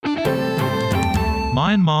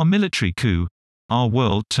Myanmar military coup. Our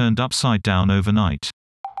world turned upside down overnight.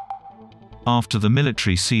 After the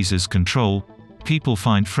military seizes control, people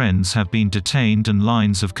find friends have been detained and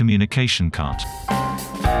lines of communication cut.